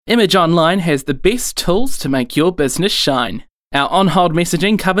Image Online has the best tools to make your business shine. Our on-hold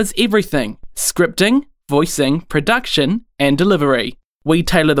messaging covers everything: scripting, voicing, production, and delivery. We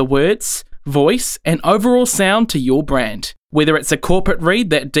tailor the words, voice, and overall sound to your brand, whether it's a corporate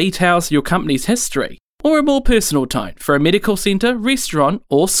read that details your company's history, or a more personal tone for a medical centre, restaurant,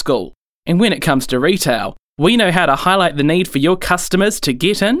 or school. And when it comes to retail, we know how to highlight the need for your customers to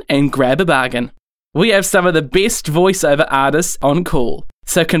get in and grab a bargain. We have some of the best voiceover artists on call,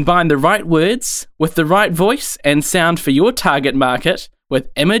 so combine the right words with the right voice and sound for your target market with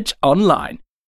Image Online.